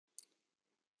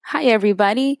Hi,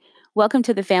 everybody. Welcome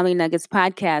to the Family Nuggets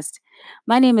podcast.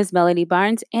 My name is Melanie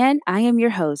Barnes, and I am your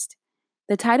host.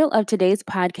 The title of today's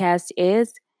podcast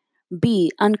is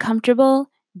Be Uncomfortable,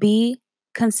 Be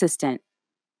Consistent.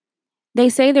 They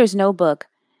say there's no book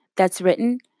that's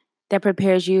written that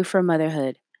prepares you for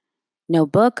motherhood. No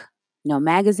book, no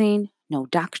magazine, no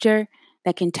doctor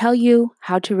that can tell you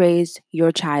how to raise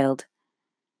your child.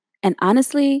 And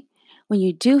honestly, when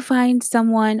you do find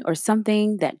someone or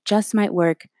something that just might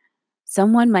work,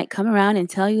 someone might come around and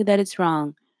tell you that it's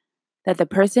wrong, that the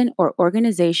person or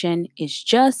organization is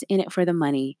just in it for the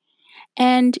money,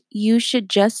 and you should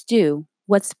just do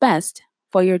what's best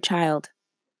for your child.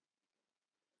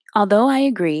 Although I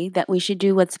agree that we should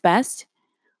do what's best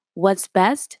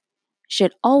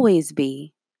should always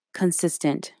be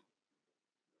consistent.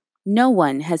 No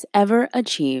one has ever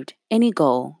achieved any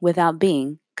goal without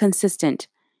being consistent.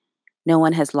 No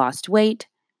one has lost weight,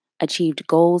 achieved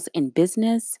goals in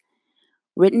business,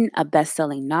 written a best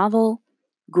selling novel,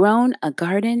 grown a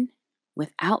garden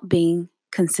without being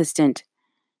consistent.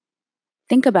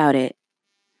 Think about it.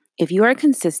 If you are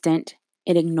consistent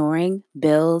in ignoring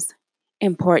bills,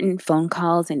 important phone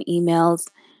calls and emails,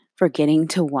 forgetting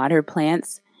to water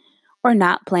plants, or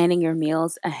not planning your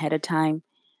meals ahead of time,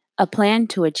 a plan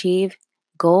to achieve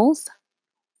goals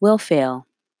will fail.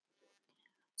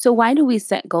 So, why do we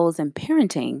set goals in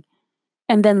parenting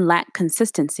and then lack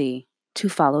consistency to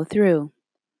follow through?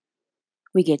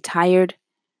 We get tired,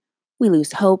 we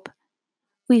lose hope,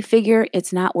 we figure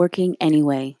it's not working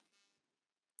anyway.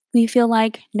 We feel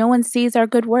like no one sees our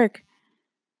good work.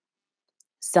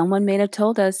 Someone may have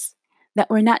told us that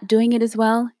we're not doing it as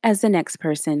well as the next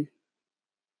person.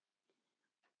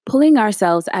 Pulling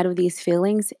ourselves out of these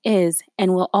feelings is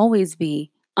and will always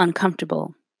be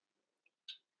uncomfortable.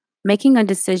 Making a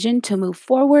decision to move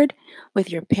forward with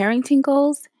your parenting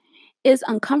goals is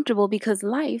uncomfortable because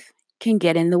life can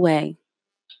get in the way.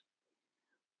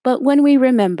 But when we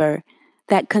remember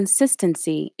that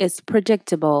consistency is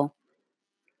predictable,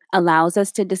 allows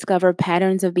us to discover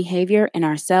patterns of behavior in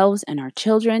ourselves and our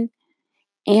children,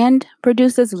 and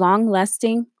produces long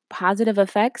lasting positive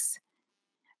effects,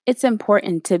 it's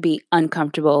important to be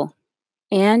uncomfortable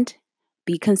and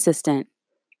be consistent.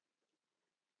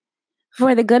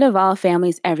 For the good of all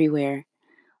families everywhere,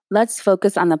 let's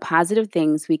focus on the positive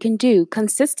things we can do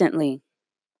consistently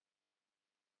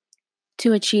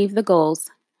to achieve the goals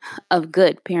of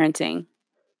good parenting.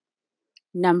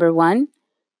 Number one,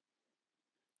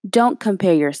 don't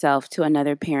compare yourself to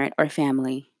another parent or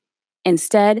family.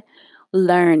 Instead,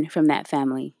 learn from that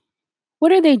family.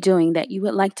 What are they doing that you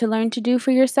would like to learn to do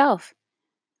for yourself?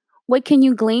 What can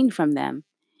you glean from them?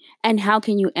 And how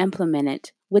can you implement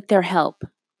it with their help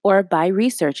or by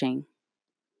researching?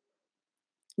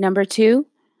 Number two,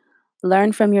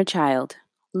 learn from your child.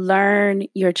 Learn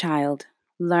your child.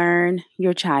 Learn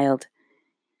your child.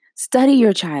 Study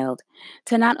your child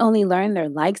to not only learn their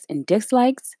likes and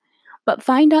dislikes, but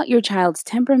find out your child's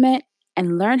temperament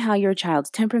and learn how your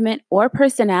child's temperament or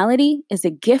personality is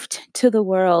a gift to the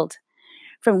world.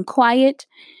 From quiet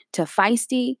to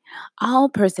feisty, all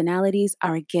personalities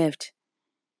are a gift.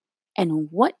 And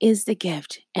what is the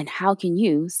gift and how can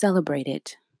you celebrate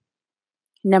it?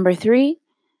 Number three,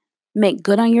 make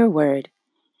good on your word.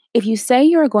 If you say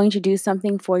you are going to do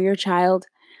something for your child,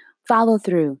 follow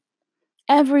through.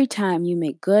 Every time you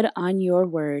make good on your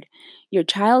word, your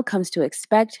child comes to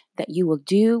expect that you will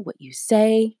do what you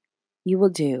say you will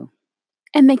do.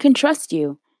 And they can trust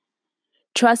you.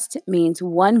 Trust means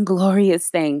one glorious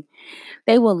thing.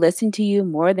 They will listen to you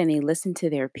more than they listen to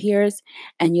their peers,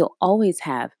 and you'll always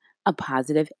have a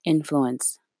positive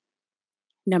influence.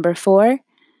 Number four,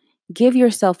 give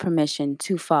yourself permission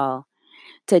to fall,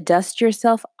 to dust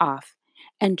yourself off,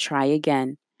 and try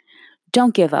again.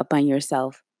 Don't give up on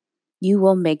yourself. You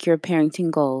will make your parenting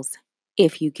goals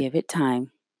if you give it time.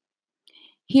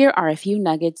 Here are a few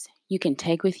nuggets you can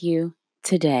take with you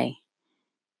today.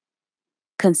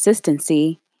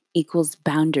 Consistency equals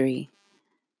boundary.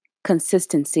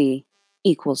 Consistency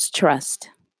equals trust.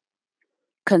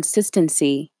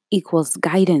 Consistency equals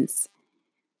guidance.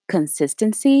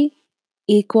 Consistency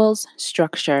equals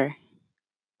structure.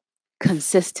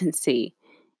 Consistency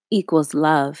equals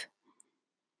love.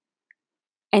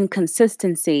 And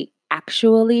consistency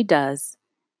actually does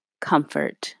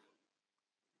comfort.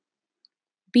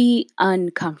 Be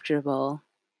uncomfortable.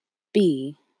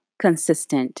 Be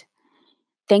consistent.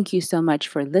 Thank you so much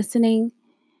for listening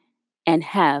and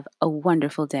have a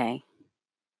wonderful day.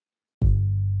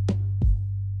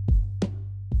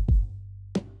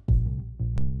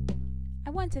 I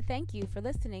want to thank you for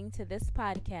listening to this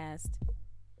podcast.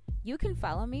 You can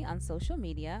follow me on social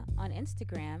media on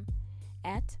Instagram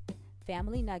at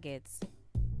Family Nuggets,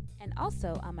 and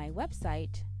also on my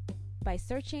website by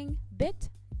searching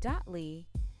bit.ly/Family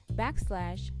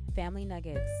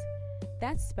Nuggets.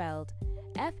 That's spelled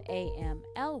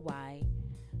FAMLY,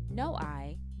 no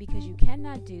I, because you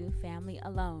cannot do family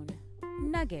alone.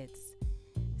 Nuggets.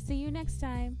 See you next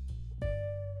time.